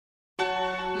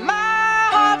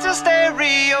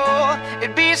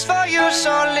It beats for you,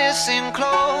 so listen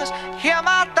close. Hear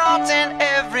my thoughts in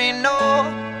every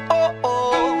note.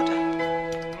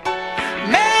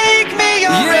 Make me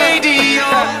your radio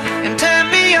and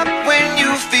turn me up when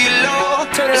you feel low.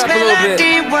 This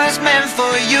melody was meant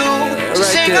for you, so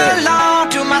sing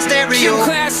along to my stereo.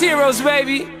 Class heroes,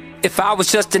 baby. If I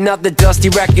was just another dusty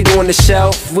record on the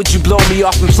shelf, would you blow me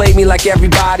off and play me like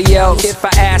everybody else? If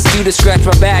I asked you to scratch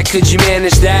my back, could you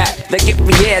manage that? Like if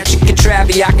we had chicken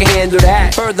travy, I can handle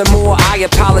that. Furthermore, I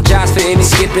apologize for any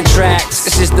skipping tracks.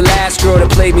 This is the last girl that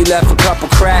played me, left a couple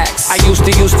cracks. I used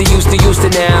to,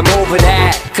 now I'm over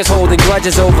that. Cause holding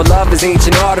grudges over love is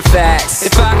ancient artifacts.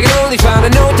 If I could only find a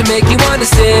note to make you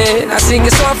understand, I sing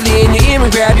it softly in your ear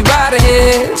and grab you by the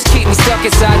hand. Just keep me stuck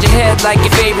inside your head like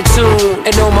your favorite tune,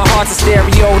 and know my heart's a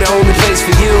stereo, the only place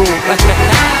for you.